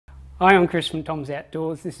Hi, I'm Chris from Tom's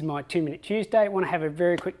Outdoors. This is my 2-Minute Tuesday. I want to have a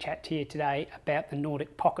very quick chat to you today about the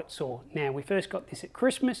Nordic Pocket Saw. Now, we first got this at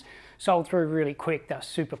Christmas, sold through really quick. They're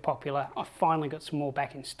super popular. I finally got some more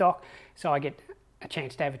back in stock, so I get a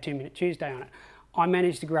chance to have a 2-Minute Tuesday on it. I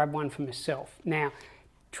managed to grab one for myself. Now,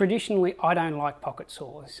 traditionally, I don't like pocket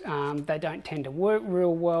saws. They don't tend to work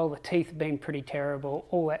real well. The teeth have been pretty terrible,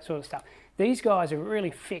 all that sort of stuff. These guys have really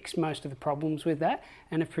fixed most of the problems with that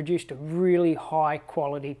and have produced a really high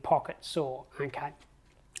quality pocket saw. Okay.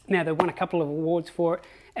 Now, they won a couple of awards for it.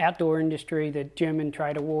 Outdoor industry, the German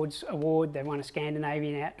Trade Awards award. They won a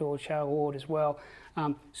Scandinavian Outdoor Show award as well.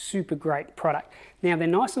 Super great product. Now, they're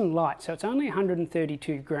nice and light, so it's only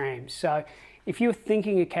 132 grams. So if you're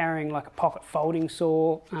thinking of carrying like a pocket folding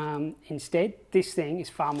saw instead, this thing is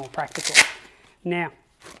far more practical. Now,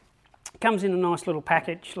 it comes in a nice little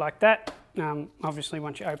package like that. Obviously,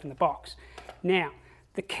 once you open the box. Now,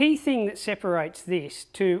 the key thing that separates this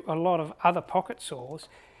to a lot of other pocket saws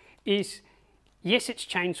is, yes, it's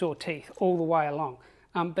chainsaw teeth all the way along,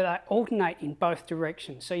 but they alternate in both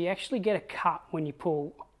directions. So you actually get a cut when you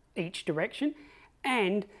pull each direction,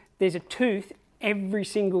 and there's a tooth every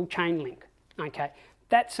single chain link. Okay,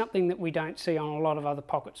 that's something that we don't see on a lot of other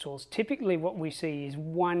pocket saws. Typically, what we see is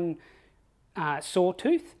one saw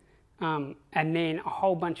tooth, and then a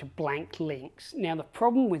whole bunch of blank links. Now, the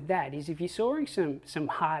problem with that is if you're sawing some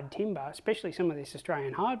hard timber, especially some of this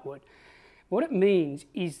Australian hardwood, what it means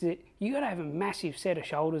is that you got to have a massive set of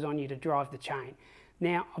shoulders on you to drive the chain.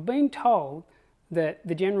 Now, I've been told that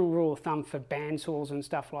the general rule of thumb for bandsaws and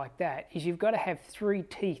stuff like that is you've got to have 3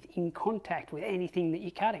 teeth in contact with anything that you're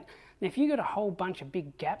cutting. Now, if you've got a whole bunch of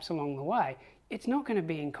big gaps along the way, it's not going to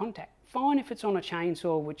be in contact. Fine if it's on a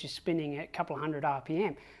chainsaw which is spinning at a couple of hundred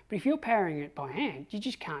RPM, but if you're powering it by hand, you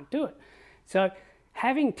just can't do it. So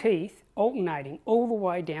having teeth alternating all the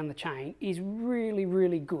way down the chain is really,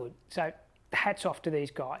 really good. So hats off to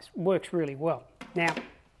these guys. Works really well.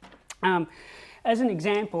 Now, as an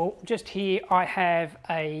example, just here I have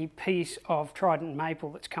a piece of Trident maple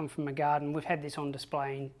that's come from my garden. We've had this on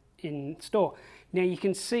display in store. Now you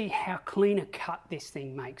can see how clean a cut this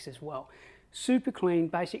thing makes as well. Super clean,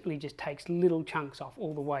 basically just takes little chunks off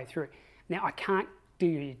all the way through. Now, I can't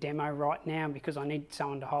do a demo right now because I need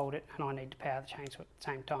someone to hold it and I need to power the chainsaw at the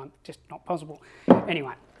same time. Just not possible.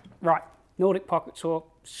 Anyway, right, Nordic Pocket Saw,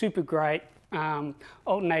 super great.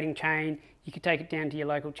 Alternating chain, you could take it down to your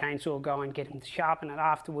local chainsaw guy and get him to sharpen it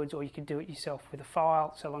afterwards, or you could do it yourself with a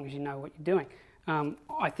file, so long as you know what you're doing.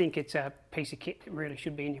 I think it's a piece of kit that really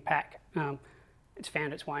should be in your pack. It's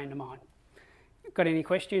found its way into mine. Got any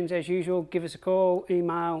questions, as usual, give us a call,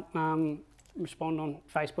 email, respond on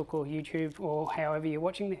Facebook or YouTube or however you're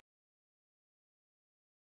watching this.